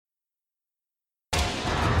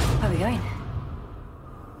going?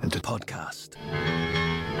 And a podcast.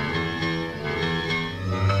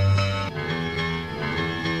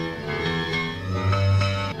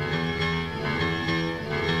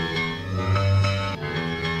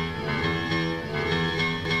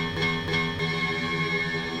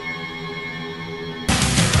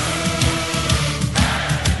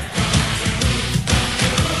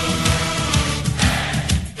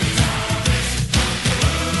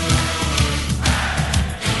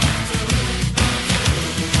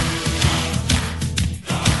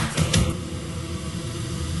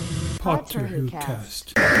 Doctor Who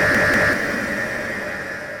cast.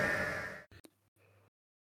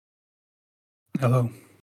 Hello.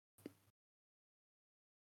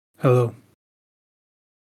 Hello.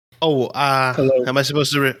 Oh, Hello. am I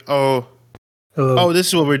supposed to? Hello. Oh, this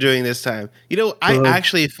is what we're doing this time. You know, I Hello.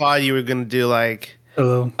 actually thought you were gonna do like,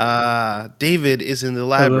 Hello. David is in the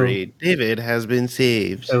library. David has been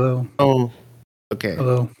saved. Hello. Oh, okay.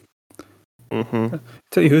 Hello. Mm-hmm.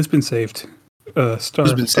 Tell you who's been saved. Who's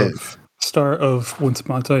been saved? Star of Once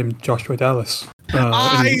Upon a Time, Joshua Dallas.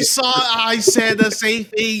 I said the same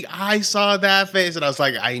thing. I saw that face and I was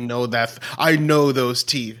like, I know those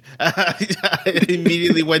teeth. I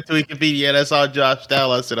immediately went to Wikipedia and I saw Josh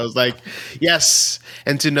Dallas and I was like, yes.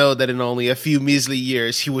 And to know that in only a few measly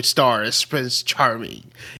years he would star as Prince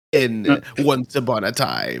Charming in Once Upon a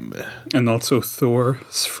Time. And also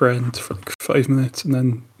Thor's friend for like 5 minutes, and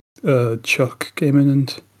then Chuck came in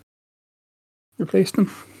and replaced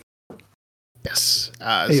him. Yes.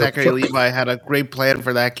 Hey, Zachary Chuck. Levi had a great plan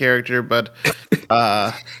for that character, but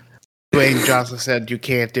Dwayne Johnson said you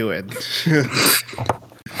can't do it.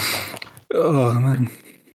 Oh man,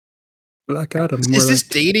 Black Adam. Is this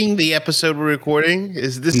dating the episode we're recording?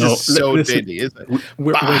 Is so dating? Is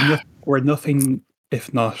it? We're nothing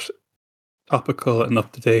if not topical and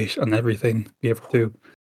up to date on everything we ever do.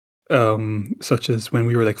 Such as when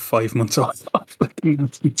we were like 5 months off. Like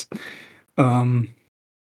announcements.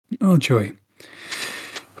 Oh joy.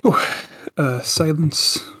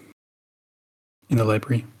 Silence in the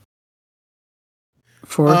library.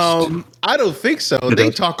 Forest. I don't think so.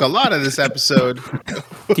 They talk a lot in this episode.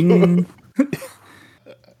 Ding.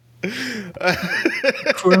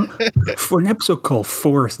 For an episode called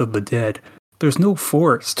Forest of the Dead, there's no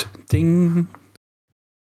forest. Ding.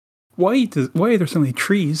 Why are there so many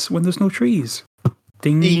trees when there's no trees?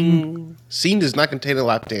 Ding. Ding. Scene does not contain a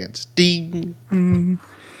lap dance. Ding.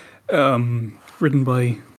 Written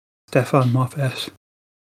by Stefan Moffat.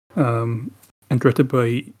 And directed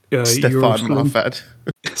by Stefan Moffat.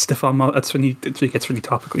 Stefan Moffat. That's when he gets really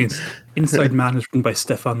topical. Inside Man is written by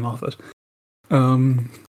Stefan Moffat.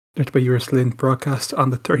 Directed by Euroslim, broadcast on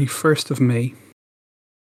the 31st of May.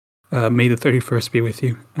 May the 31st be with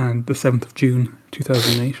you, and the 7th of June,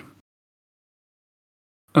 2008.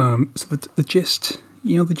 So the gist,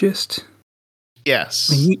 you know the gist? Yes.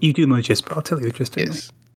 I mean, you do know the gist, but I'll tell you the gist anyway.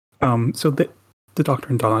 Yes. So the Doctor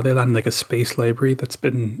and Donna, they land in like a space library that's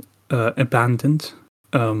been abandoned,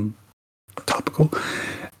 topical,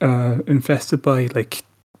 infested by like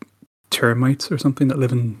termites or something that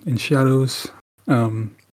live in shadows.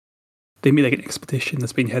 They meet like an expedition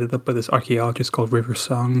that's being headed up by this archaeologist called River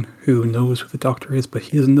Song, who knows who the Doctor is, but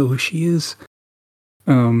he doesn't know who she is.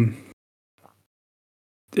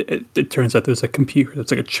 It turns out there's a computer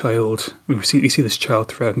that's like a child. We see this child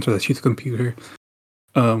throughout, and so that she's a computer.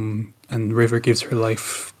 And River gives her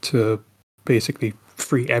life to basically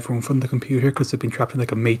free everyone from the computer because they've been trapped in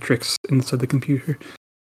like a matrix inside the computer.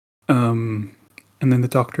 And then the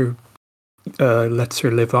Doctor lets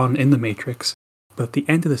her live on in the matrix. But at the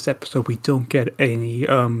end of this episode, we don't get any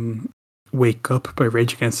 "Wake Up" by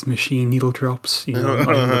Rage Against the Machine needle drops, like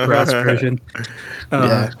the brass version.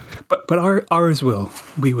 Yeah. But ours will.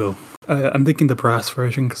 We will. I'm thinking the brass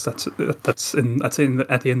version because that's in at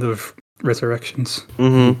the end of Resurrections.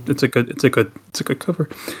 Mm-hmm. It's a good cover.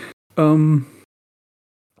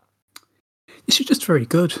 It's just very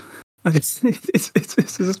good. It's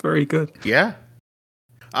just very good. Yeah.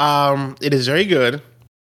 It is very good.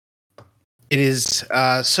 It is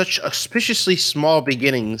such auspiciously small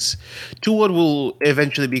beginnings to what will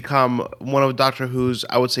eventually become one of Doctor Who's,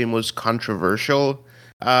 I would say, most controversial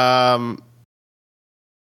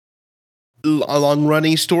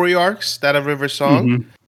long-running story arcs, that of River Song.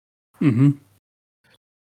 Mm-hmm.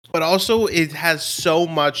 But also, it has so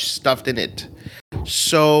much stuffed in it.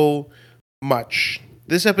 So much.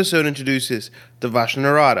 This episode introduces the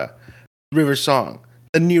Vashnarada, River Song,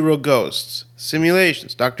 the Nero Ghosts,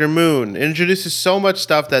 simulations, Dr. Moon. It introduces so much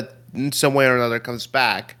stuff that in some way or another comes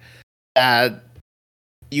back that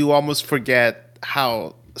you almost forget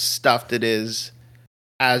how stuffed it is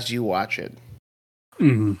as you watch it.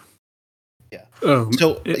 Mm-hmm. Yeah. Um,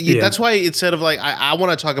 So yeah. that's why instead of like I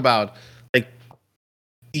want to talk about like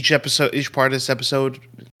each part of this episode,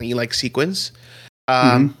 like sequence.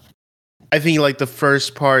 Mhm. I think like the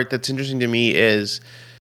first part that's interesting to me is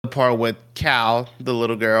the part with Cal, the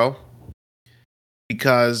little girl,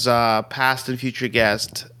 because past and future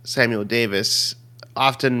guest Samuel Davis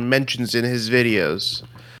often mentions in his videos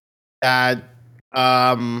that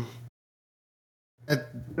um that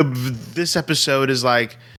this episode is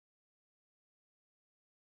like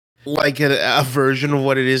a version of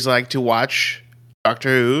what it is like to watch Doctor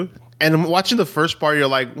Who. And watching the first part, you're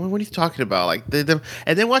like, what are you talking about? Like,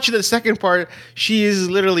 and then watching the second part, she is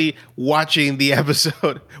literally watching the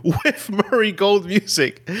episode with Murray Gold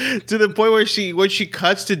music to the point where when she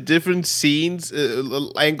cuts to different scenes,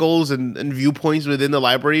 angles, and viewpoints within the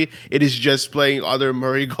library, it is just playing other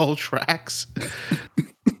Murray Gold tracks.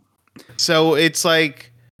 So it's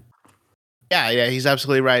like, yeah, he's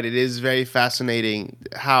absolutely right. It is very fascinating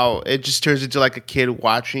how it just turns into like a kid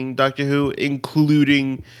watching Doctor Who,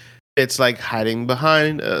 including it's like hiding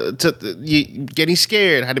behind, getting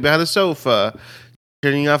scared, hiding behind the sofa,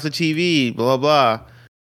 turning off the TV, blah, blah, blah.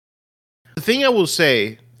 The thing I will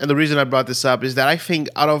say, and the reason I brought this up, is that I think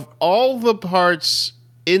out of all the parts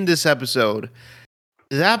in this episode,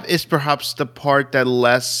 that is perhaps the part that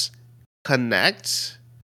less connects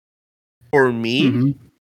for me. Mhm.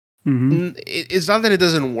 Mhm. It's not that it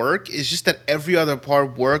doesn't work. It's just that every other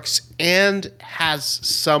part works and has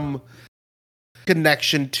some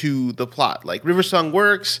connection to the plot. Like River Song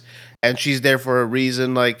works, and she's there for a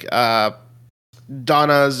reason. Like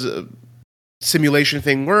Donna's simulation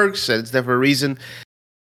thing works, and it's there for a reason.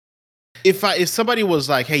 If somebody was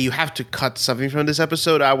like, "Hey, you have to cut something from this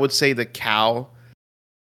episode," I would say the cow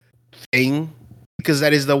thing, because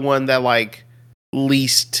that is the one that like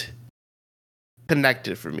least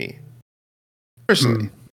connected for me personally.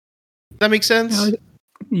 Does that make sense?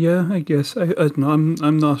 Yeah, I guess. I don't know.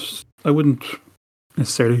 I'm not. I wouldn't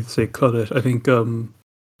necessarily say cut it. I think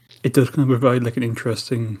it does kind of provide like an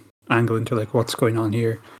interesting angle into like what's going on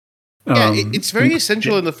here. Yeah, it's very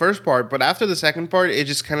essential in the first part, but after the second part, it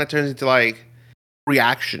just kind of turns into like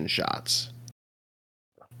reaction shots.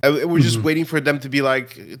 We're just waiting for them to be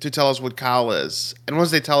like to tell us what Cal is, and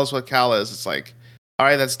once they tell us what Cal is, it's like, all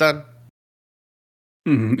right, that's done.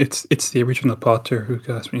 It's the original Potter who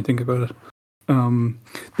cast when you think about it.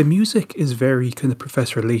 The music is very kind of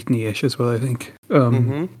Professor Layton-ish as well, I think.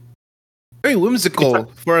 Very whimsical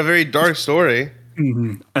for a very dark story.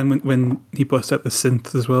 And when he busts out the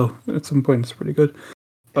synth as well at some point, it's pretty good.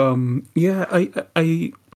 Yeah,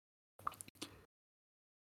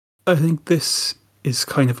 I think this is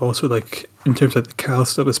kind of also like in terms of the Cal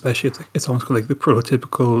stuff, especially it's almost kind of like the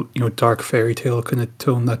prototypical dark fairy tale kind of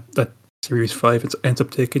tone that Series 5 ends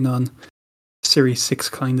up taking on. Series 6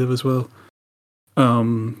 kind of as well.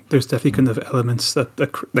 There's definitely kind of elements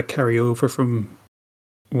that carry over from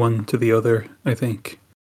one to the other, I think.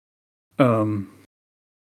 In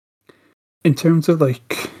terms of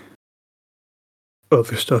like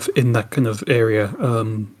other stuff in that kind of area,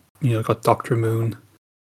 got Dr. Moon,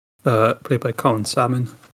 played by Colin Salmon.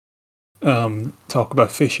 Talk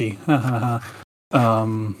about fishy.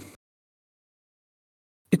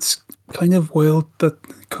 It's kind of wild that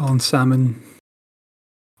Colin Salmon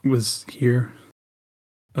was here.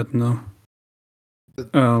 I don't know.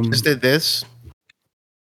 Just did this.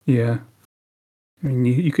 Yeah. I mean,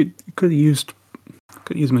 you could have used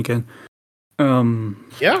him again.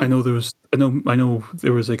 Yeah. I know there was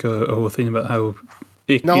like a whole thing about how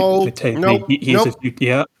yeah. No.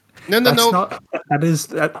 That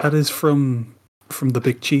is from the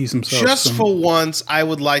Big Cheese himself. Just for once, I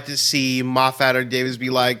would like to see Moffat or Davis be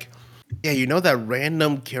like, yeah, you know that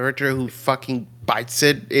random character who fucking bites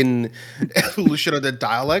it in Evolution of the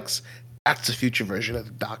Daleks? That's the future version of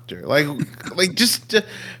the Doctor. Like just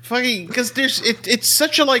fucking, because it's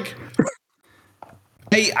such a like.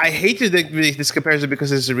 I hate to make this comparison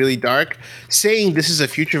because it's really dark. Saying this is a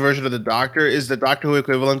future version of the Doctor is the Doctor Who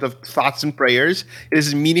equivalent of thoughts and prayers. It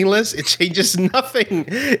is meaningless. It changes nothing.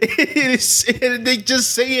 They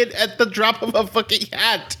just say it at the drop of a fucking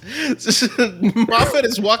hat. Moffat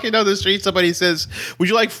is walking down the street. Somebody says, "Would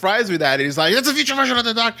you like fries with that?" And he's like, "That's a future version of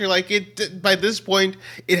the Doctor." Like it. By this point,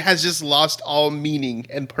 it has just lost all meaning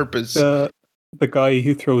and purpose. The guy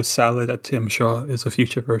who throws salad at Tim Shaw is a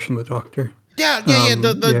future version of the Doctor. Yeah.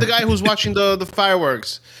 The guy who's watching the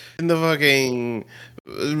fireworks in the fucking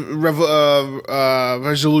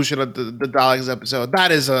resolution of the Daleks episode.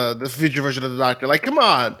 That is the future version of the Doctor. Like, come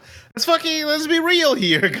on, let's be real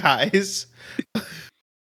here, guys.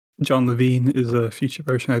 John Levine is a future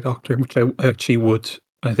version of the Doctor, which I actually would.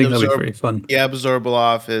 I think that would be very fun. Yeah,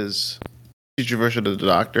 Absorbaloff is future version of the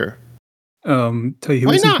Doctor. Tell you who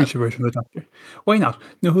Why is the not? future version of the Doctor. Why not?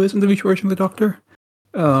 No, who isn't the future version of the Doctor?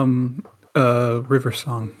 River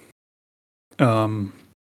Song.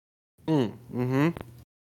 Mm-hmm.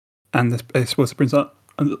 And this, I suppose,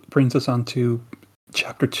 it brings us on to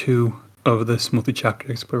chapter 2 of this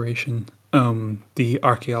multi-chapter exploration. The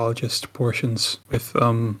archaeologist portions with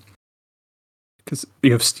because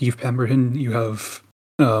you have Steve Pemberton, you have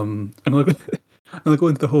I'm gonna go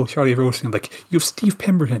into the whole Charlie Rose thing. Like, you have Steve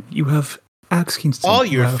Pemberton, you have Alex Kingston, All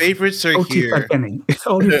you your have favorites are O.T. here. Benning.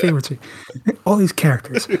 All your favorites, all these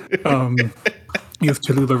characters. You have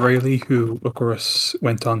Tallulah Riley, who of course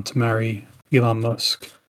went on to marry Elon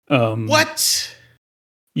Musk. What?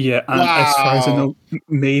 Yeah, and Wow. as far as I know,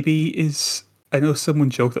 I know someone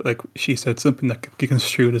joked that like she said something that could be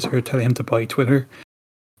construed as her telling him to buy Twitter,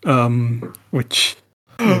 which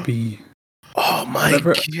would be. Oh my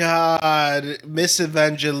whatever. God, Miss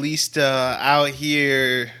Evangelista out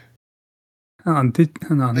here Hang on,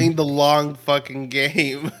 playing the long fucking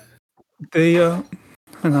game. They hang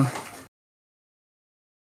on.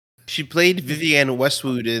 She played Vivienne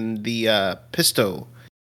Westwood in the Pisto.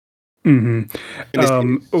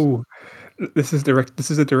 Mm-hmm. Oh, this is direct.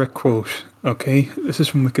 This is a direct quote. Okay, this is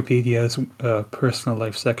from Wikipedia's personal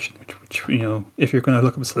life section, which you know, if you're going to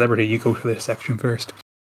look up a celebrity, you go to this section first.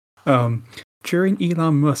 During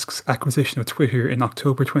Elon Musk's acquisition of Twitter in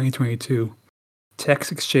October 2022,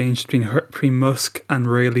 texts exchanged between Musk and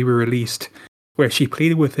Riley were released, where she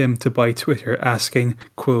pleaded with him to buy Twitter, asking,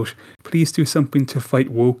 quote, "Please do something to fight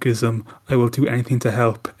wokeism. I will do anything to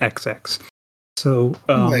help. XX." So,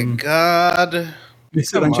 Oh my God,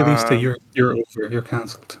 Miss come Evangelista, on. you're over. You're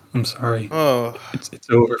cancelled. I'm sorry. Oh, It's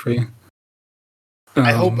over for you.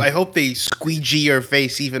 I hope they squeegee your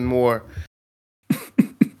face even more.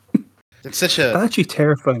 It's such That a actually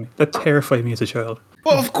terrified me. That terrified me as a child.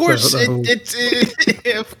 well. Of course, The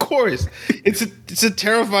whole- of course, it's a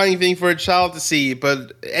terrifying thing for a child to see.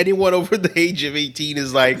 But anyone over the age of 18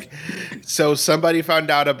 is like, so somebody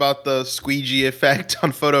found out about the squeegee effect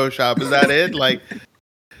on Photoshop. Is that it? Like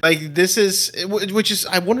this is, which is,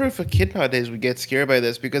 I wonder if a kid nowadays would get scared by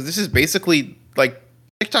this, because this is basically like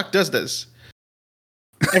TikTok does this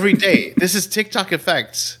every day. This is TikTok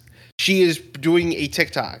effects. She is doing a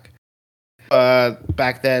TikTok.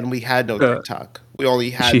 Back then we had no TikTok. We only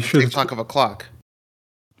had the TikTok of a clock.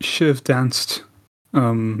 She should have danced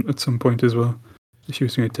at some point as well. She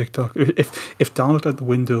was doing a TikTok. If Donald looked out the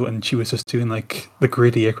window and she was just doing like the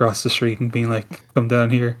gritty across the street and being like, "Come down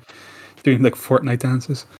here," doing like Fortnite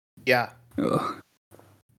dances. Yeah. Ugh.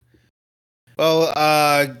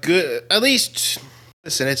 Well, good. At least,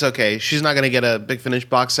 listen, it's okay. She's not gonna get a Big Finish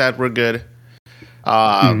box set. We're good.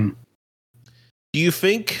 Do you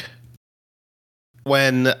think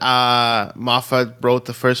when Moffat wrote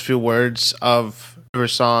the first few words of her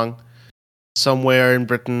song, somewhere in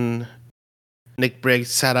Britain, Nick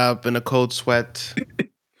Briggs sat up in a cold sweat,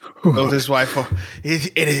 told his wife, "Oh,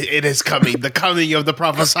 it is coming. The coming of the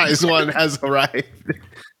prophesied one has arrived."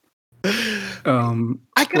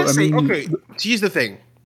 I gotta say, okay, so here's the thing.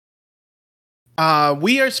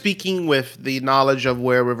 We are speaking with the knowledge of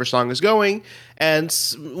where River Song is going, and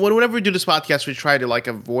whenever we do this podcast, we try to like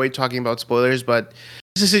avoid talking about spoilers, but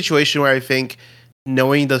it's a situation where I think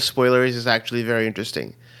knowing the spoilers is actually very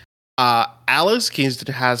interesting. Alex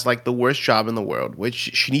Kingston has like the worst job in the world, which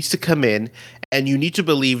she needs to come in, and you need to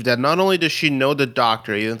believe that not only does she know the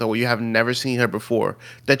Doctor, even though you have never seen her before,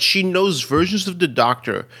 that she knows versions of the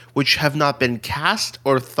Doctor which have not been cast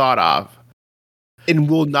or thought of and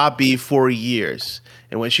will not be for years.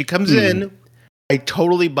 And when she comes in, I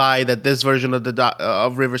totally buy that this version of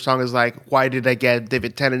of River Song is like, why did I get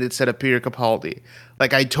David Tennant instead of Peter Capaldi?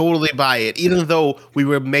 Like, I totally buy it, even though we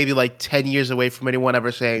were maybe like 10 years away from anyone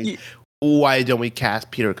ever saying, why don't we cast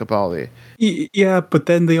Peter Capaldi? Yeah, but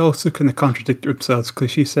then they also kind of contradict themselves, because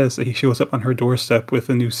she says that he shows up on her doorstep with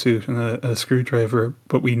a new suit and a screwdriver,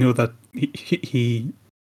 but we know that he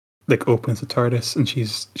like opens the TARDIS and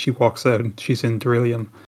she walks out and she's in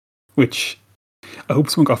Beryllium, which I hope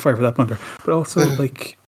someone got fired for that blunder. But also,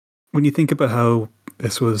 like, when you think about how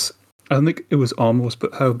this was, I don't think it was almost,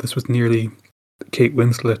 but how this was nearly Kate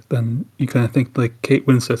Winslet, then you kind of think like Kate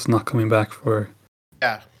Winslet's not coming back for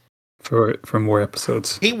more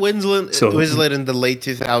episodes. Kate Winslet in the late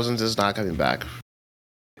 2000s is not coming back.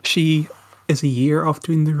 She is a year off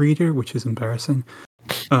doing The Reader, which is embarrassing.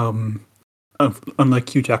 Unlike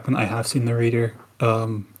Hugh Jackman, I have seen The Reader.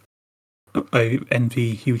 I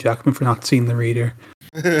envy Hugh Jackman for not seeing The Reader.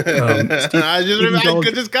 I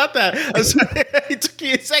just got that. It took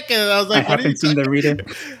me a second. And I was like, I haven't seen The Reader.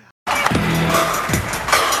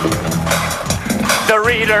 The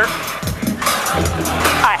Reader.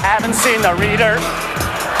 I haven't seen the reader.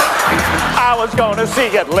 I was gonna see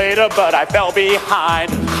it later, but I fell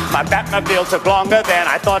behind. My Batmobile took longer than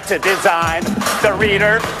I thought to design. The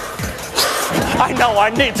reader. I know I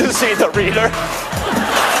need to see the reader.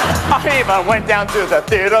 I even went down to the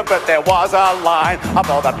theater, but there was a line of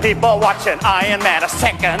all the people watching Iron Man a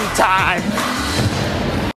second time.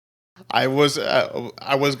 I was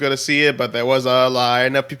gonna see it, but there was a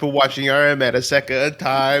line of people watching Iron Man a second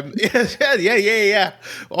time. Yeah.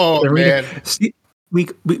 Oh man,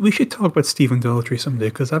 we should talk about Stephen Daldry someday,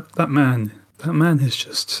 because that man is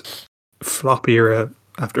just flop era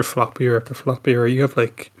after flop era after flop era. You have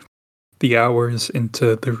like the hours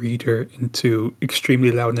into the reader into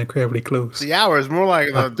extremely loud and incredibly close. the hours more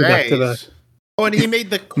like the days. Oh, and he made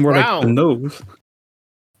the Crown. More like the nose.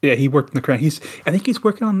 Yeah, he worked in the Crown. I think he's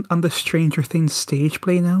working on the Stranger Things stage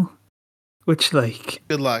play now, which like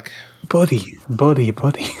Good luck, buddy. He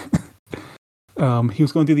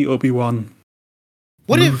was going to do the Obi-Wan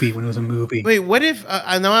movie when it was a movie. Wait, what if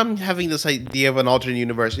I know I'm having this idea of an alternate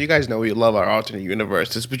universe. You guys know we love our alternate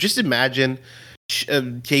universes, but just imagine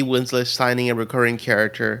Kate Winslet signing a recurring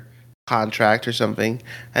character contract or something,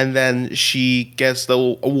 and then she gets the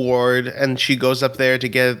award, and she goes up there to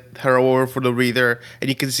get her award for the reader, and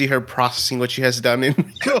you can see her processing what she has done in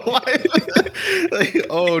real life. Like,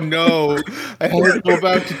 oh no, I have to go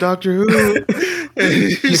back to Doctor Who.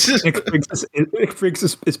 Nick Briggs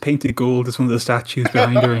is painted gold as one of the statues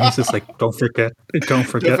behind her, and he's just like, don't forget,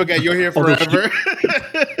 You're here forever.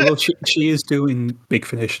 Although she is doing Big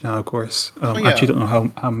Finish now, of course. Actually, don't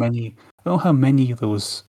know how many. I don't know how many of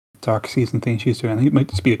those Dark Season things she's doing. I think it might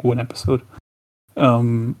just be like one episode.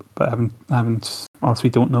 But I haven't. Honestly,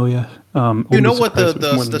 don't know yet. You know what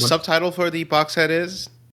the subtitle for the box set is?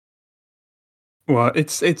 Well,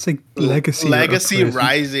 it's like Legacy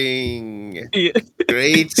Rising. Yeah.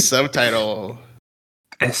 Great subtitle.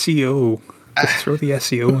 SEO. Just throw the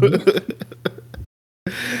SEO in.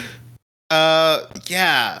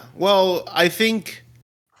 Yeah. Well, I think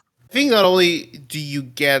not only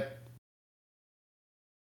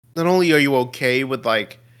are you okay with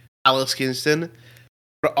like Alex Kingston,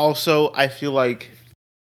 but also I feel like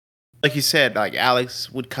you said, like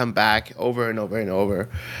Alex would come back over and over and over.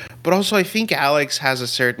 But also I think Alex has a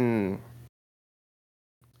certain,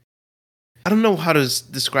 I don't know how to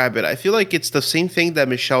describe it. I feel like it's the same thing that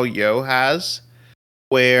Michelle Yeoh has,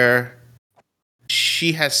 where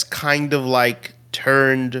she has kind of like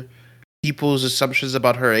turned people's assumptions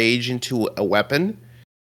about her age into a weapon.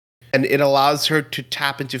 And it allows her to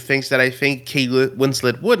tap into things that I think Kate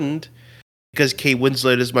Winslet wouldn't, because Kate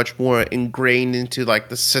Winslet is much more ingrained into like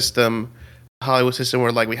the system, Hollywood system,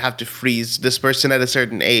 where like we have to freeze this person at a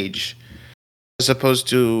certain age, as opposed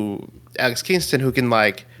to Alex Kingston, who can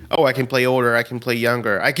like, oh, I can play older, I can play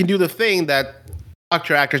younger, I can do the thing that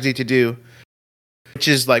actors need to do, which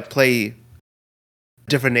is like play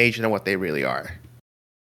different age than what they really are.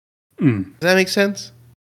 Does that make sense?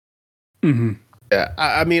 Mm-hmm. Yeah,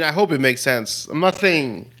 I mean, I hope it makes sense. I'm not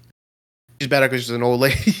saying she's better because she's an old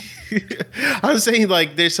lady. I'm saying,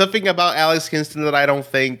 like, there's something about Alex Kingston that I don't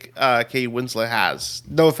think Kate Winslet has.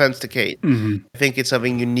 No offense to Kate. Mm-hmm. I think it's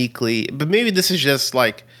something uniquely... But maybe this is just,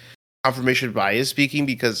 like, confirmation bias speaking,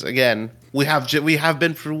 because, again, we have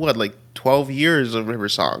been through, what, like, 12 years of River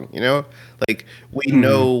Song, you know? Like, we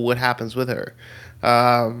know what happens with her.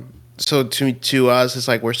 So to us, it's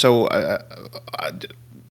like we're so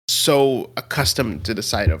accustomed to the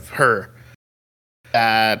sight of her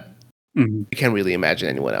that we can't really imagine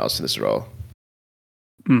anyone else in this role.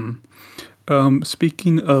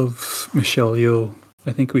 Speaking of Michelle Yeoh,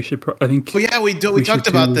 I think we should. We talked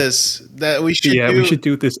about this. That we should. We should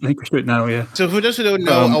do this. I think we should now. Yeah. So for those who don't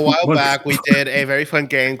know, a while back we did a very fun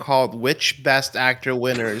game called "Which Best Actor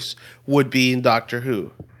Winners Would Be in Doctor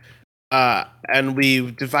Who," and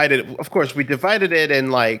we divided. Of course, we divided it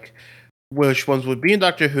in like which ones would be in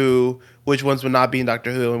Doctor Who, which ones would not be in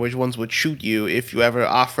Doctor Who, and which ones would shoot you if you ever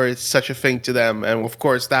offered such a thing to them. And of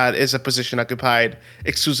course, that is a position occupied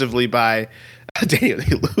exclusively by Daniel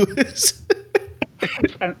Day-Lewis.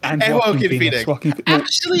 and Joaquin Phoenix.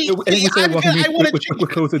 Actually, I want to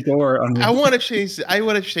close the door on. I want to change. I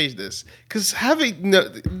want to change this because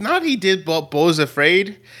not he did Bo's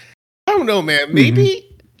Afraid. I don't know, man. Maybe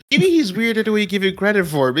he's weirder than we give him credit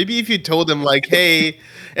for. Maybe if you told him like, hey,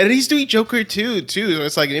 and he's doing Joker too. So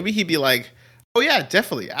it's like maybe he'd be like, oh yeah,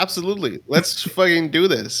 definitely, absolutely, let's fucking do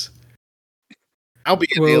this. I'll be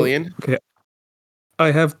an alien. Okay.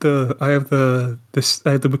 I have the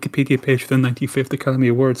Wikipedia page for the 95th Academy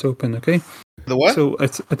Awards open. Okay. The what? So I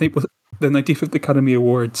think it was the 95th Academy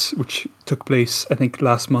Awards, which took place I think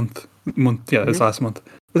last month. It was last month.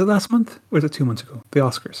 Was it last month? Or was it 2 months ago? The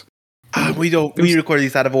Oscars. We record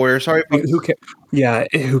these out of order. Sorry. Who cares? Yeah,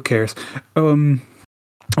 who cares?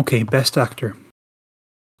 Okay, best actor.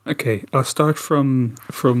 Okay, I'll start from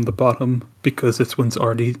the bottom because this one's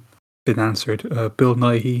already been answered. Bill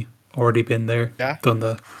Nighy, already been there. Yeah. Done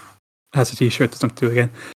the has a T-shirt. Doesn't do it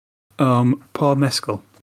again. Paul Mescal.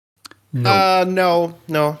 No. No.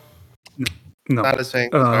 No. Not a thing.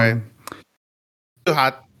 Sorry. Too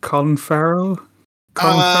hot. Colin Farrell.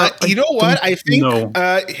 You know what? I think no.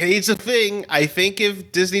 Here's the thing. I think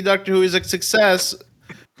if Disney Doctor Who is a success,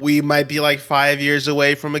 we might be like 5 years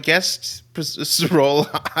away from a guest role.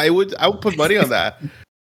 I would put money on that.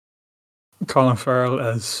 Colin Farrell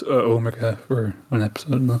as Omega for an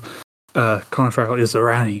episode. No. Colin Farrell is the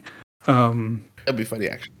Rani. That'd be funny,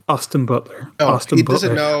 actually. Austin Butler. No, Austin he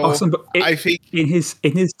Butler. doesn't know. I think in his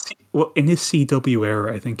CW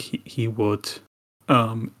era, I think he would.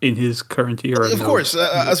 In his current era, of course,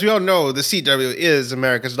 as we all know, the CW is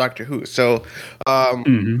America's Doctor Who. So,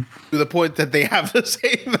 to the point that they have the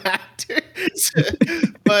same actors,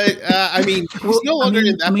 but I mean, he's no longer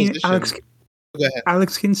in that position.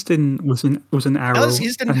 Alex Kingston was an Arrow. Alex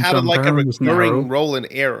Kingston had a recurring role in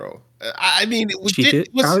Arrow. I mean,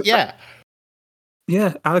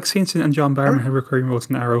 Yeah, Alex Kingston and John Barrowman had recurring roles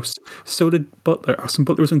in Arrow. So did Butler. Austin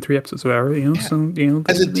Butler was in 3 episodes of Arrow. As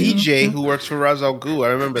a DJ who works for Ra's al Ghul,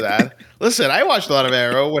 I remember that. Listen, I watched a lot of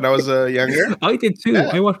Arrow when I was younger. I did too.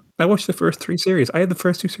 Yeah. I watched the first 3 series. I had the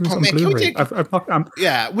first 2 series on Blu-ray.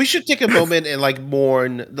 We should take a moment and like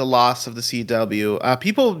mourn the loss of the CW.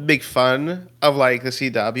 People make fun of like the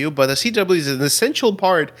CW, but the CW is an essential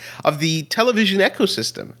part of the television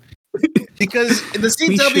ecosystem. Because the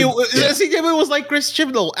CW was like Chris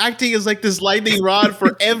Chibnall acting as like this lightning rod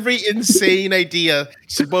for every insane idea,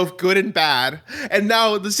 both good and bad. And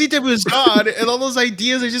now the CW is gone, and all those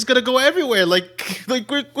ideas are just gonna go everywhere. Like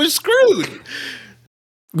we're screwed.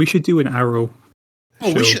 We should do an Arrow.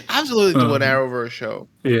 Oh, we should absolutely do an Arrowverse show.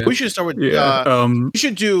 Yeah. We should start with. We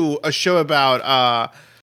should do a show about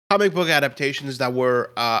comic book adaptations that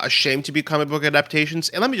were ashamed to be comic book adaptations.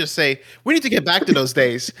 And let me just say, we need to get back to those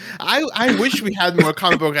days. I wish we had more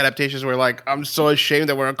comic book adaptations where, like, I'm so ashamed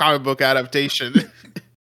that we're a comic book adaptation.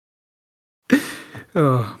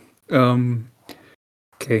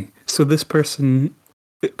 Okay, so this person...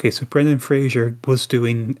 Okay, so Brendan Fraser was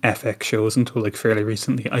doing FX shows until like fairly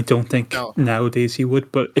recently. I don't think nowadays he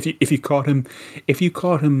would, but if you caught him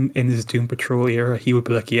in his Doom Patrol era, he would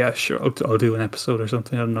be like, yeah, sure, I'll do an episode or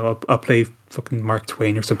something. I don't know. I'll play fucking Mark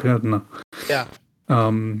Twain or something. I don't know. Yeah.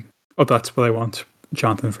 That's what I want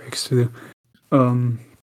Jonathan Frakes to do.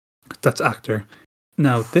 That's actor.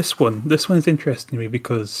 Now this one is interesting to me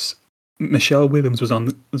because Michelle Williams was on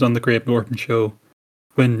the Graham Norton show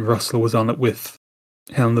when Russell was on it with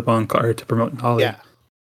Helena Bonham Carter to promote Holly. Yeah.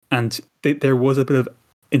 And there was a bit of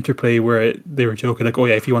interplay where they were joking like, oh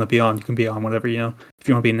yeah, if you want to be on, you can be on, whatever, if you want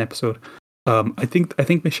to be in an episode. I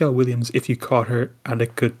think Michelle Williams, if you caught her at a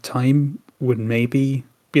good time, would maybe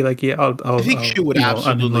be like, yeah, I think she would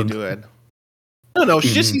absolutely do it. I don't know.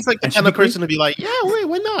 She just seems like the kind of person to be like, yeah, wait,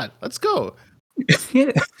 why not? Let's go.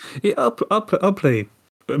 yeah, I'll play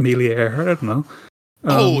Amelia Earhart. I don't know.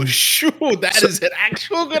 Oh shoot! That is an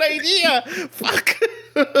actual good idea. Fuck.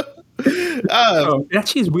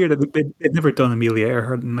 Actually, it's weird that they've never done Amelia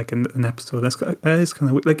Earhart in like an episode. That is kind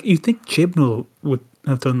of weird. Like you think Chibnall would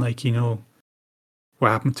have done like what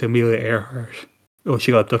happened to Amelia Earhart? Oh,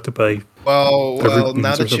 she got abducted by. Well.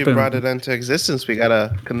 Now that you brought it into existence, we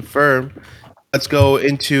gotta confirm. Let's go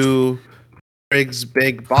into Briggs'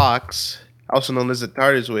 Big Box, also known as the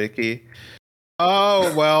TARDIS Wiki.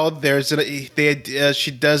 Oh well,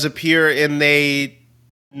 she does appear in a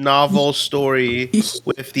novel story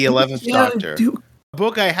with the 11th Doctor. A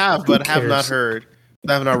book I have, but have not heard.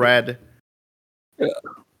 I have not read.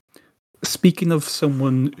 Speaking of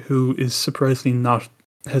someone who is surprisingly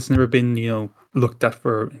has never been looked at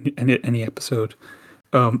for any episode,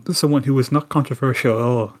 someone who was not controversial at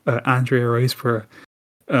all, Andrea Riseborough.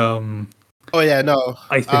 Oh yeah, no.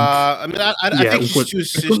 I think. I think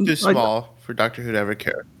she's too small for Doctor Who to ever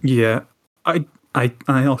care. Yeah, I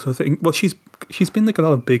also think. Well, she's been like a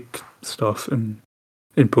lot of big stuff in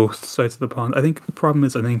both sides of the pond. I think the problem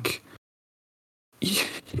is,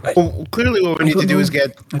 clearly, what we need to do is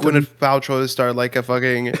get Gwyneth Paltrow to start like a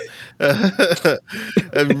fucking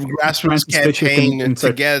grassroots campaign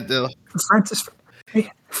to get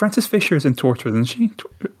Frances Fisher is in Torchwood, isn't she?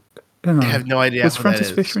 I have no idea. Was Frances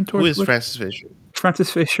Fisher in Torchwood? Who is Frances Fisher? Frances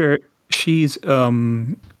Fisher, she's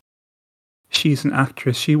an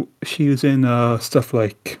actress. She was in stuff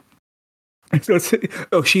like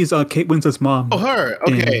Oh, she's Kate Winslet's mom. Oh, her.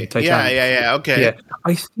 in Okay. Yeah, Titanic. yeah. Okay. Yeah,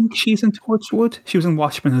 I think she's in Torchwood. She was in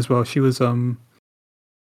Watchmen as well. She was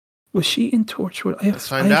she in Torchwood? Let's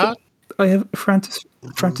find out. I have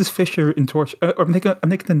Frances Fisher in Torch. Or I'm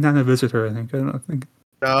thinking the Nana Visitor. I don't think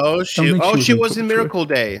No, she was in Miracle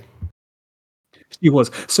Day. she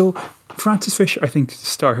was. So Frances Fisher, I think,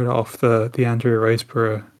 started off the Andrea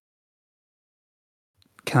Riseborough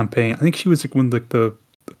campaign. I think she was like one of the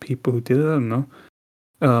people who did it. I don't know.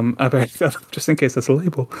 About just in case that's a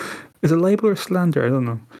label. Is it a label or slander? I don't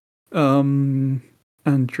know.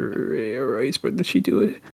 Andrea Riseborough, did she do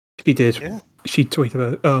it? She did. Yeah. She tweeted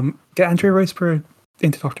about get Andrea Riseborough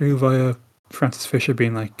into Doctor Who via Frances Fisher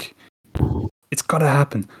being like, it's gotta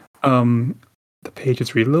happen. The page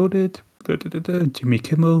is reloaded. Jimmy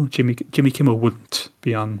Kimmel wouldn't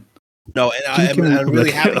be on. No, and I'm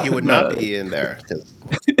really happy he would not be in there.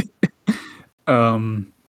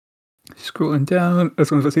 Scrolling down, I was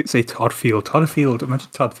going to say Todd Field. Imagine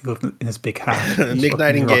Todd Field in his big hat. Nick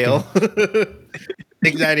Nightingale.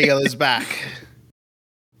 Nick Nightingale is back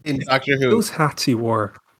in Doctor Who. Those hats he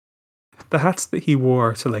wore, the hats that he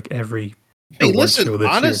wore to like every. Hey, listen,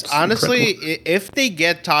 honestly, if they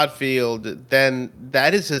get Todd Field, then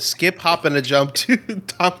that is a skip, hop, and a jump to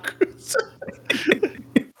Tom Cruise.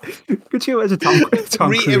 Could you imagine Tom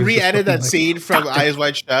Cruise re-edit that scene from Eyes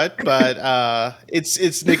Wide Shut? But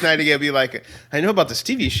it's Nick Nightingale be like, I know about this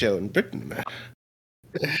TV show in Britain.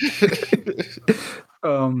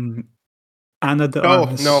 Anna de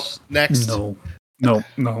Armas. No, next.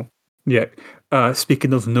 No. Yeah.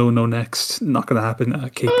 Speaking of no, next, not going to happen.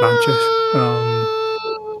 Kate Blanchett.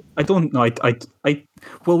 I don't know.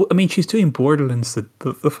 Well, I mean, she's doing Borderlands, the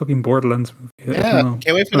fucking Borderlands movie. Yeah,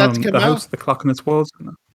 can't wait for that to come out. House, the clock on its walls.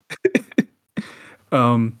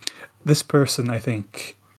 This person, I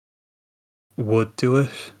think, would do it.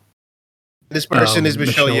 This person is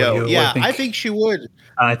Michelle Yeoh. Yeah, I think she would.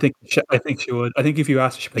 I think she would. I think if you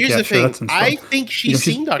asked her, she'd be like, here's the thing. Sure, I think she's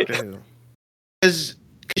seen Doctor Who because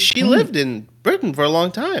she lived in Britain for a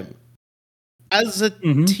long time as a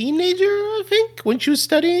teenager. I think when she was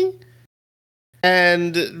studying,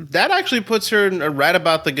 and that actually puts her right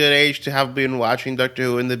about the good age to have been watching Doctor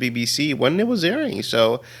Who in the BBC when it was airing.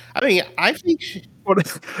 So, I mean, I think she. What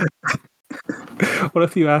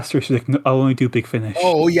if you asked her? She's like, no, "I'll only do Big Finish."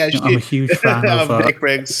 Oh yeah, I'm a huge fan of Nick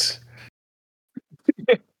Briggs.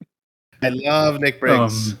 I love Nick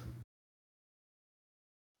Briggs.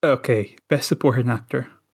 Okay, best supporting actor.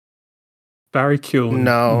 Barry Keoghan.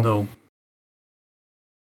 No.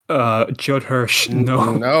 Judd Hirsch.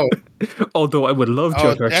 No. Although I would love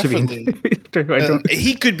Judd Hirsch to be.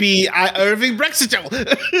 He could be Irving Brexito.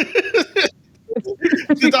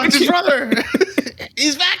 The Doctor's brother.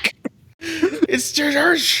 He's back. It's Judd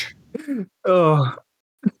Hirsch. Oh.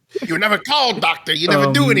 You were never called Doctor. You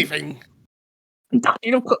never do anything.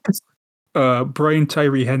 Brian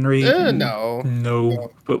Tyree Henry.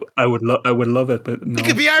 No. But I would love it. But no. It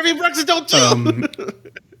could be Irving Brexito too.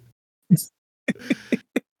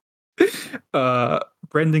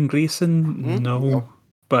 Brendan Gleeson. No.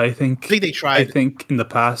 But I think they tried. I think in the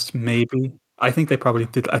past, maybe. I think they probably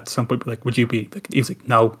did at some point. Like, would you be? Like, he was like,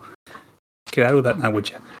 no. Get out of that now, would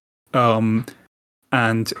you?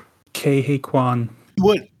 And Kei Kwan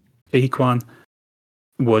would. I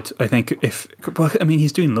think if. Well, I mean,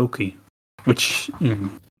 he's doing Loki, which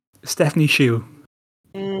Stephanie Shu.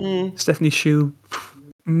 Stephanie Shu,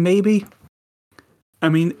 maybe. I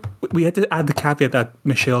mean, we had to add the caveat that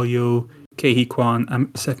Michelle Yeoh, Kei Kwan, and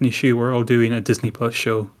Stephanie Shu were all doing a Disney Plus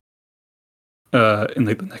show. In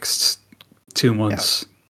like the next 2 months,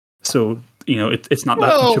 so it's not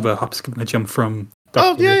that much of a hop, skip, and a jump from.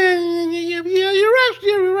 Yeah.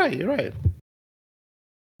 You're right.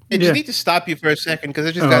 I just need to stop you for a second because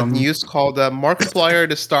I just got news called Markiplier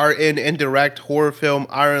to star in and direct horror film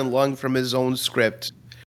Iron Lung from his own script.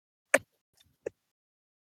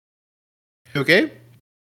 Okay.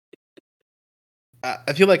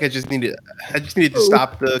 I feel like I just needed to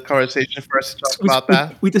stop the conversation for us to talk about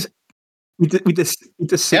that. We just sit with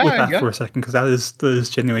that for a second because that is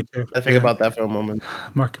genuine. I think about that for a moment.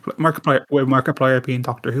 Markiplier being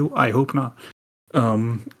Doctor Who? I hope not. I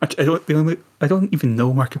don't even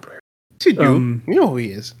know Markiplier. You do. You know who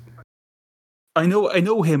he is. I know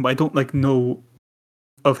him. But I don't know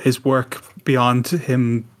of his work beyond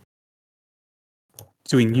him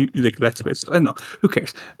doing Let's Plays. I don't know. Who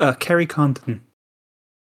cares? Kerry Condon.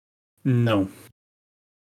 No.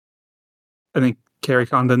 I think Kerry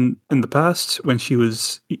Condon in the past when she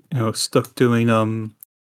was stuck doing oh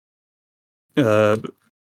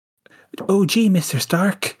gee, Mr.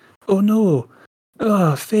 Stark. Oh no.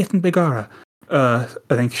 Oh, Faith and Begara. I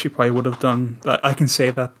think she probably would have done. I can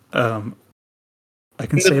say that. I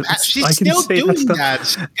can say that. She's I can still say doing that.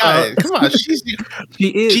 that. God, come on, She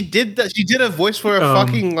is. she did that. She did a voice for a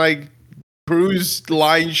fucking like cruise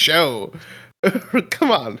line show.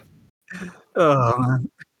 Come on.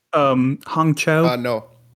 Hong Chow. No.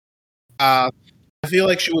 I feel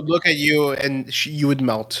like she would look at you and you would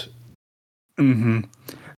melt. Mm-hmm.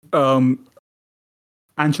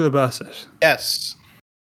 Angela Bassett. Yes.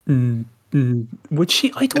 Would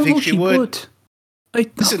she? I don't think know. she She would. would.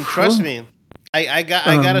 Listen, trust me. I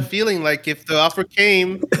got a feeling like if the offer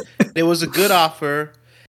came, it was a good offer,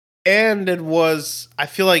 and it was. I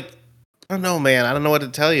feel like I don't know, man. I don't know what to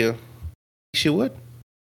tell you. She would.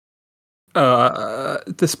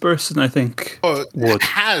 This person, I think, would.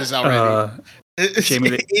 Has already.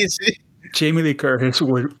 Jamie Lee Curtis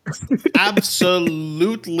would.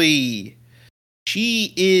 Absolutely.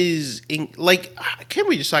 She is like. Can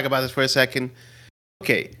we just talk about this for a second?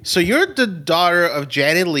 Okay, so you're the daughter of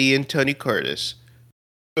Janet Leigh and Tony Curtis.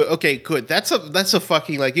 Okay, good. That's a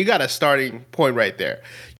fucking like you got a starting point right there.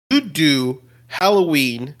 You do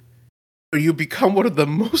Halloween, where you become one of the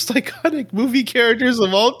most iconic movie characters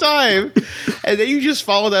of all time, and then you just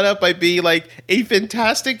follow that up by being like a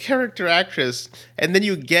fantastic character actress, and then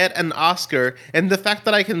you get an Oscar. And the fact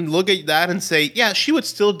that I can look at that and say, yeah, she would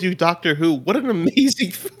still do Doctor Who. What an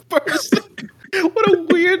amazing person! What a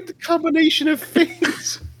weird combination of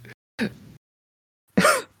things.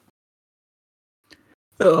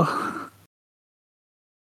 Now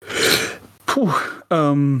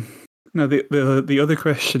the other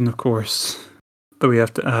question, of course, that we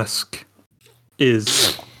have to ask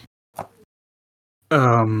is,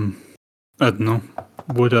 I don't know,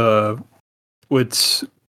 would I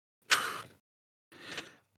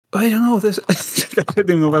don't know this. I don't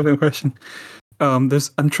even know the question. I'm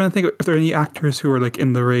trying to think if there are any actors who were like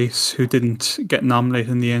in the race who didn't get nominated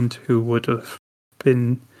in the end who would have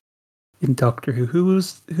been in Doctor Who. Who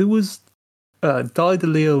was Dolly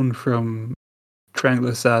DeLeon from Triangle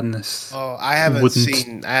of Sadness? Oh, I haven't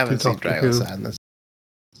seen Triangle of Sadness.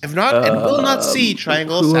 If not, and will not see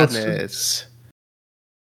Triangle of Sadness.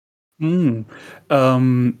 Who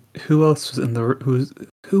else was in the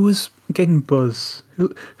who was getting buzz?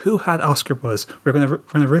 Who had Oscar buzz? We're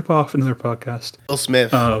gonna rip off another podcast. Will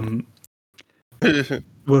Smith.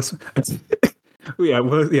 Will Smith.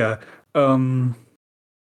 yeah.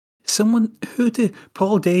 Someone who did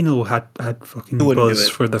Paul Dano had fucking buzz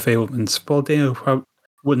for The Fabelmans. Paul Dano probably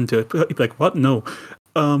wouldn't do it. He'd be like, what? No.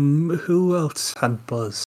 Who else had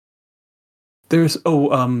buzz? There's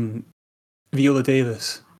Viola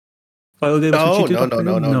Davis. No.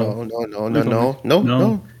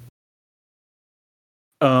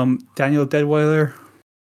 Daniel Deadwyler.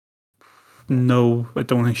 No, I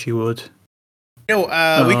don't think she would.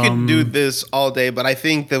 We could do this all day, but I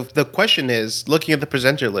think the question is, looking at the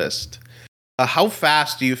presenter list, how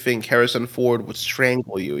fast do you think Harrison Ford would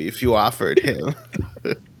strangle you if you offered him?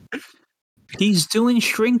 He's doing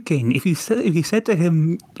shrinking. If you said to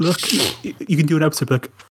him, look, you can do an episode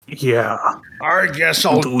like, yeah, I guess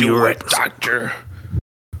I'll do it, Doctor.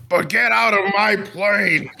 But get out of my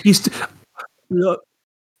plane.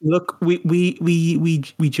 Look, we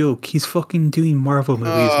joke. He's fucking doing Marvel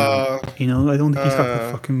movies now. You know, I don't think he's got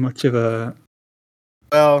that fucking much of a.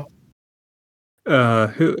 Well,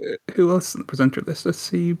 who else on the presenter list? Let's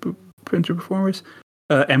see, presenter performers.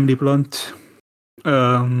 Emily Blunt.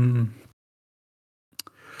 No.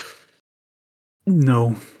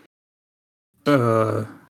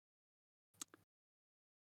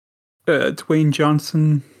 Dwayne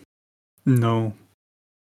Johnson. No.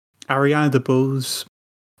 Ariana DeBose.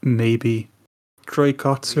 Maybe. Troy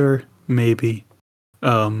Kotzer, maybe.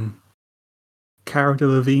 Cara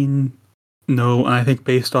Delevingne, no. And I think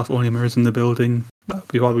based off Only Murders in the Building, that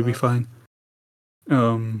would probably be fine.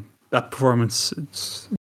 That performance.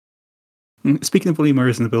 Speaking of Only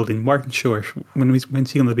Murders in the Building, Martin Short.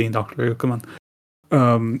 When's he going to be in Doctor Who? Come on.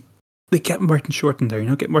 They get Martin Short in there. You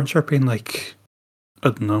know, get Martin Short being like, I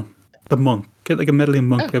don't know, the monk. Get like a meddling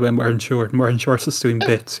monk by Martin Short. Martin Short's just doing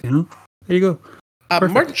bits. You know, there you go.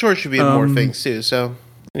 Martin Short should be in more things too. So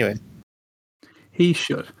anyway, he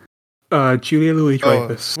should. Julia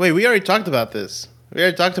Louis-Dreyfus. Wait, we already talked about this. We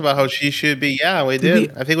already talked about how she should be. Yeah, we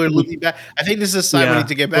did. I think we're looking back. I think this is a sign we need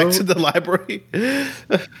to get back to the library.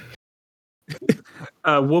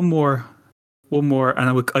 One more, and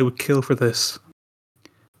I would kill for this.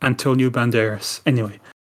 Antonio Banderas. Anyway,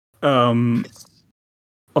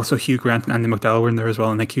 also Hugh Grant and Andy McDowell were in there as well,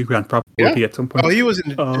 and like Hugh Grant probably will be at some point. Oh, he was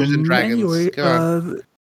in Dungeons and Dragons. Anyway,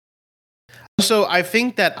 so I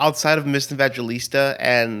think that outside of Miss Evangelista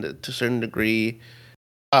and to a certain degree,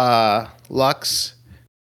 Lux.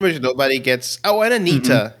 Pretty much nobody gets. Oh, and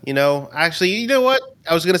Anita. You know, actually, you know what?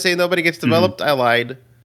 I was gonna say nobody gets developed. I lied.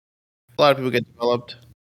 A lot of people get developed.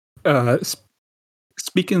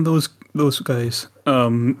 Speaking of those guys,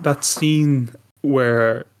 that scene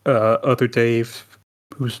where other Dave,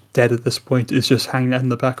 who's dead at this point, is just hanging out in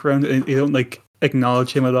the background, and you don't like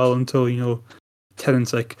acknowledge him at all until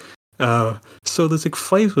Tennant's like, so there's like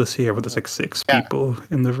 5 of us here, but there's like 6 people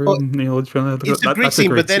in the room. It's a great scene,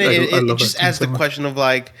 but then it just adds the much. question of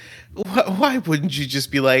like, why wouldn't you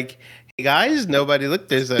just be like, hey guys, nobody, look,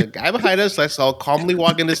 there's a guy behind us. Let's all calmly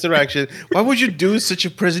walk in this direction. Why would you do such a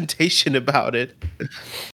presentation about it?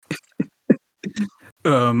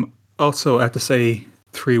 Also, I have to say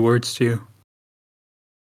 3 words to you.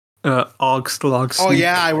 Ogslog Snake. Oh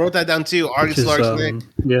yeah, I wrote that down too. Ogslog Snake.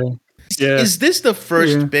 Yeah. Is this the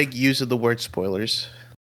first big use of the word spoilers?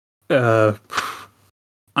 I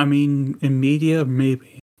mean, in media,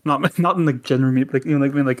 maybe not in like general media, like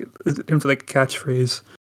like in terms of like catchphrase,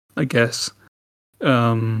 I guess.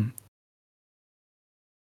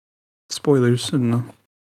 Spoilers, I don't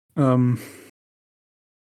know.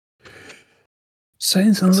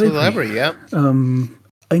 Science and Library, yeah.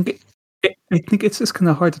 I think it's just kind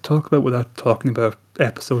of hard to talk about without talking about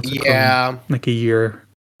episodes that come like a year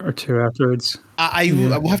or 2 afterwards. I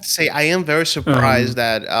will have to say I am very surprised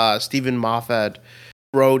that Stephen Moffat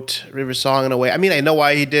wrote River Song in a way. I mean, I know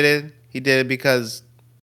why he did it. He did it because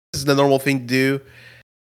this is the normal thing to do.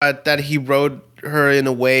 But that he wrote her in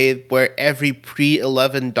a way where every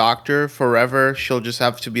pre-11 Doctor forever, she'll just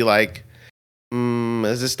have to be like,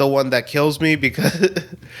 is this the one that kills me? Because,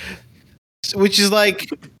 which is like,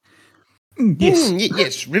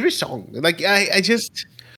 yes, River Song. Like I just.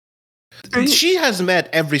 She has met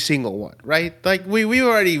every single one, right? Like we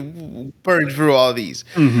already burned through all these.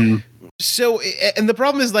 So, and the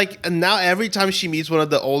problem is like now every time she meets one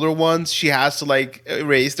of the older ones, she has to like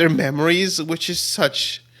erase their memories, which is so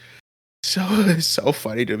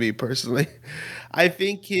funny to me personally. I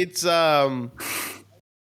think it's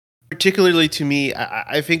particularly to me.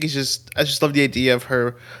 I think I just love the idea of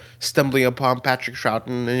her stumbling upon Patrick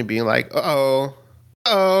Troughton and being like, oh,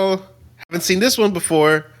 haven't seen this one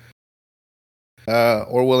before.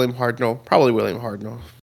 Or William Hartnell. Probably William Hartnell.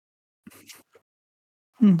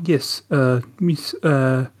 Yes. Well,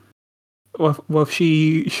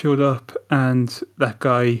 she showed up and that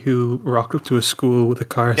guy who rocked up to a school with a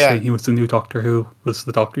car saying he was the new Doctor Who was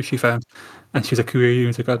the doctor she found. And she's like, who are you?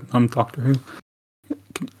 And he's like, I'm Doctor Who.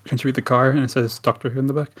 Can you read the car? And it says Doctor Who in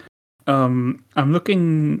the back. I'm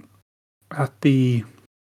looking at I'm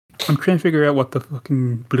trying to figure out what the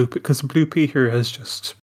fucking Blue... Because Blue Peter has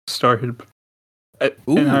just started...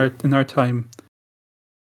 In our time,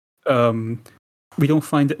 we won't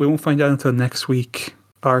find out until next week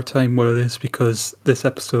our time what it is, because this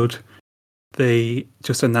episode they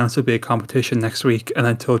just announced a big competition next week and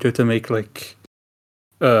I told you to make like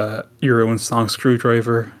your own song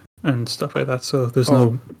Screwdriver and stuff like that, so there's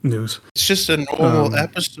no news. It's just a normal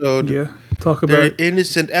episode. Yeah, talk about they're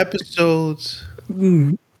innocent episodes.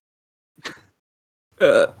 And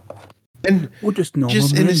we're just normal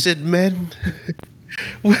just men. innocent men.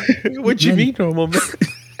 What do you mean normal men?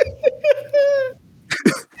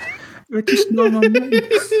 We're just normal men.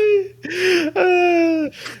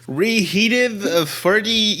 Reheated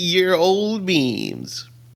 30-year-old memes.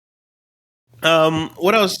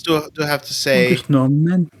 What else do I have to say? We're just normal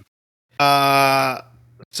men.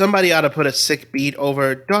 Somebody ought to put a sick beat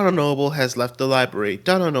over Donna Noble has left the library.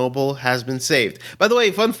 Donna Noble has been saved. By the way,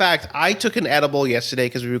 fun fact, I took an edible yesterday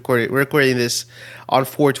because we're recording this on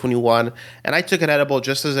 4/21, and I took an edible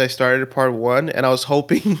just as I started part 1, and I was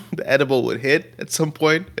hoping the edible would hit at some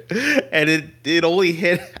point, and it only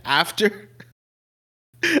hit after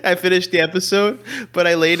I finished the episode, but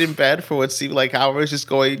I laid in bed for what seemed like hours just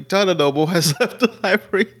going, Donna Noble has left the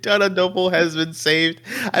library. Donna Noble has been saved.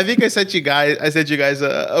 I think I sent you guys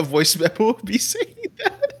a voice memo of me saying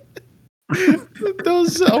that. I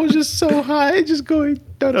was just so high, just going,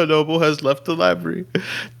 Donna Noble has left the library.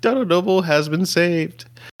 Donna Noble has been saved.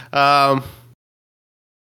 I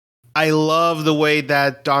love the way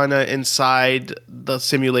that Donna inside the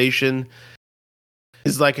simulation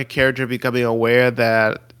is like a character becoming aware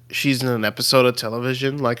that she's in an episode of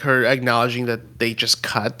television, like her acknowledging that they just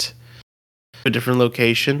cut to a different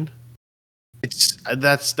location.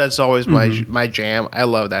 That's always my jam. I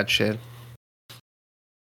love that shit.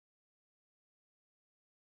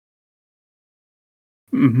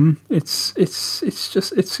 It's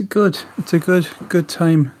a good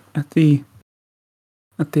time at the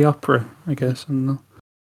opera, I guess. I don't know.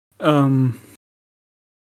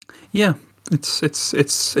 Yeah. It's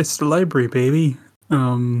the library, baby.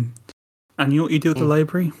 And you know what you do at the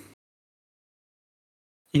library?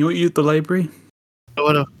 You know what you do at the library?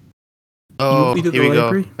 What a- You know what Oh, we do at here the we go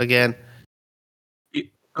library? again. The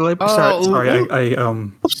library. Oh, Sorry. ooh.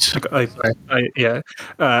 Yeah.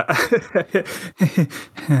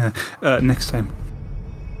 Next time.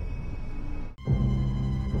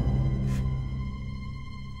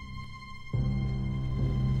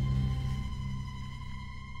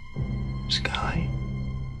 Sky?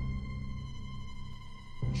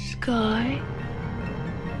 Sky,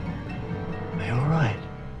 Are you alright?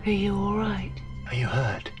 are you alright? Are you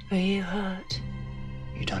hurt? Are you hurt?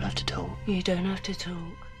 You don't have to talk. You don't have to talk.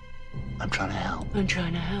 I'm trying to help. I'm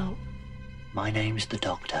trying to help. My name's the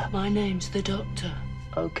Doctor. My name's the Doctor.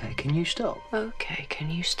 Okay, can you stop? Okay,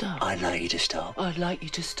 can you stop? I'd like you to stop. I'd like you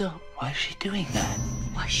to stop. Why is she doing that?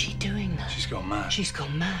 Why is she doing that? She's gone mad. She's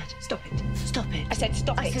gone mad. Stop it. Stop it. I said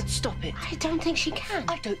stop I it. said stop it. I don't think she can.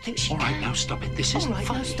 I don't think she All right, can. now stop it. This All isn't right,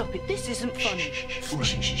 funny. now stop it. This isn't funny. All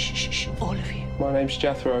right. Shh. All of you. My name's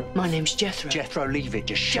Jethro. My name's Jethro. Jethro, leave it.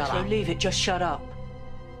 Just shut Jethro, up. leave it. Just shut up.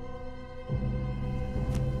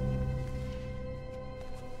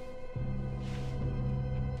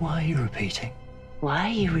 Why are you repeating? Why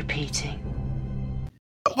are you repeating?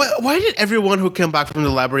 Why did everyone who came back from the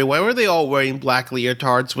library? Why were they all wearing black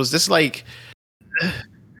leotards? Was this like?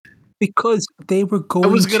 Because they were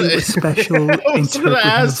going gonna- to a special I was gonna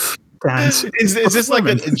ask. interpretive dance. Is this like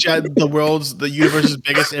performance. the universe's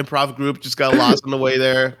biggest improv group just got lost on the way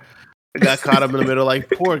there? They got caught up in the middle. Like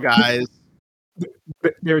poor guys.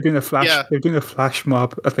 They were doing a flash. Yeah. They were doing a flash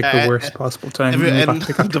mob at like the worst possible time. And they got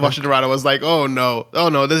trapped. Devashin Dorado was like, "Oh no,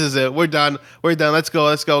 this is it. We're done. Let's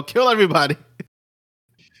go, kill everybody."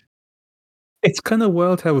 It's kind of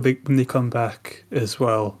wild how when they come back as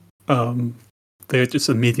well. They just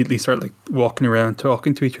immediately start like walking around,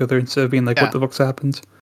 talking to each other instead of being like, Yeah. "What the fuck's happened?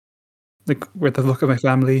 Like, where the fuck is my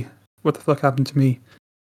family? What the fuck happened to me?"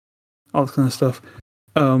 All this kind of stuff.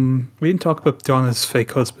 We didn't talk about Donna's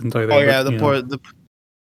fake husband either. Oh yeah, but,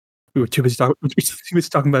 we were too busy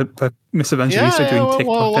talking about Miss Evangelista doing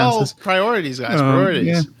TikTok dances. Priorities, guys.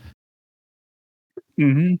 Priorities.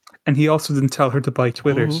 Yeah. And he also didn't tell her to buy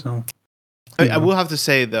Twitter. Mhm. So I will have to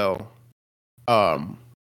say though, I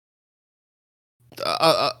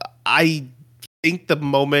think the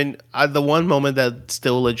one moment that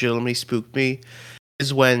still legitimately spooked me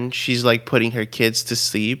is when she's like putting her kids to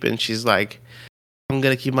sleep and she's like, "I'm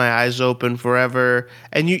gonna keep my eyes open forever,"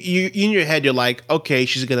 and you in your head you're like, okay,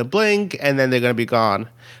 she's gonna blink and then they're gonna be gone.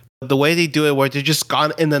 But the way they do it, where they're just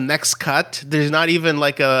gone in the next cut, there's not even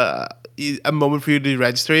like a moment for you to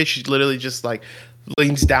register it. She literally just like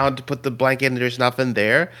leans down to put the blanket and there's nothing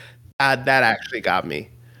there. That actually got me.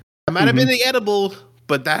 It might have been the edible,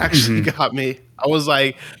 but that actually got me. I was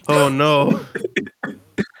like, oh no.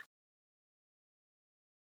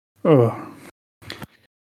 Oh.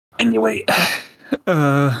 Anyway,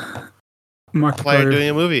 Mark Why are doing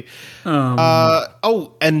a movie?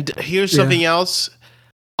 And here's something else.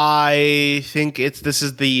 I think this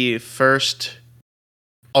is the first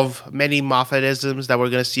of many Moffatisms that we're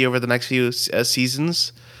going to see over the next few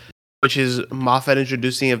seasons, which is Moffat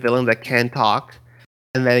introducing a villain that can talk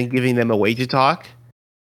and then giving them a way to talk,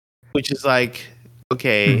 which is like,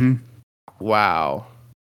 okay, wow.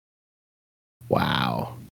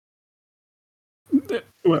 Wow.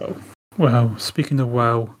 Speaking of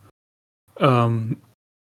wow,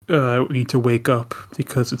 we need to wake up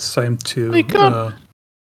because it's time to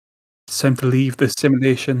it's time to leave this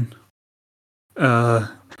simulation. I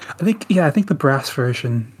think the brass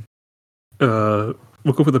version. We'll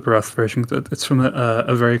go for the brass version. It's from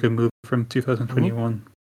a very good movie from 2021.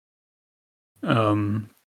 I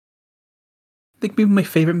think maybe my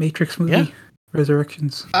favorite Matrix movie,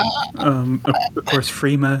 Resurrections. Of course,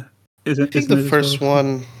 Freema isn't. I think the first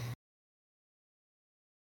one.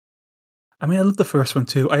 I mean, I love the first one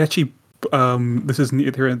too. I actually, this is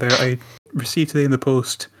neither here and there. I received today in the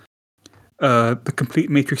post the complete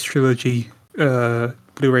Matrix trilogy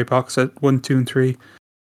Blu-ray box set 1, 2, and 3,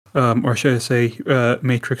 or should I say,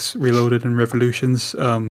 Matrix Reloaded and Revolutions.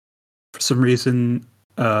 For some reason,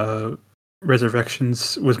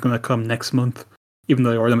 Resurrections was going to come next month, even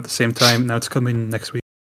though I ordered them at the same time. Now it's coming next week.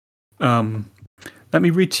 Let me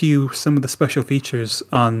read to you some of the special features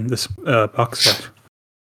on this box set.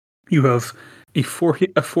 You have a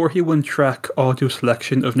 41-track audio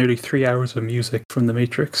selection of nearly 3 hours of music from The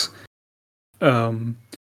Matrix.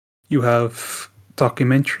 You have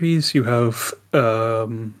documentaries. You have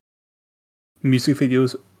music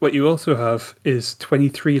videos. What you also have is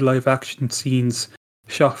 23 live-action scenes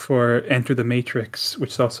shot for Enter the Matrix,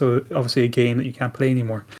 which is also obviously a game that you can't play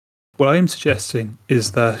anymore. What I am suggesting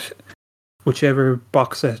is that whichever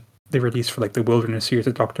box set they release for like the Wilderness series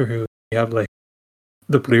of Doctor Who, you have like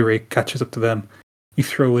the Blu-ray catches up to them. You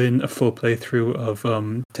throw in a full playthrough of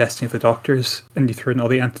Testing of the Doctors, and you throw in all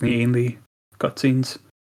the Anthony Ainley cutscenes,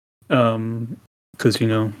 because you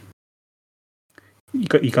know you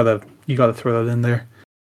gotta throw that in there.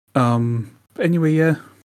 But anyway, yeah,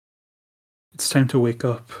 it's time to wake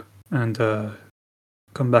up and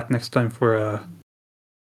come back next time for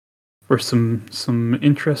some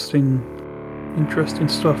interesting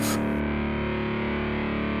stuff.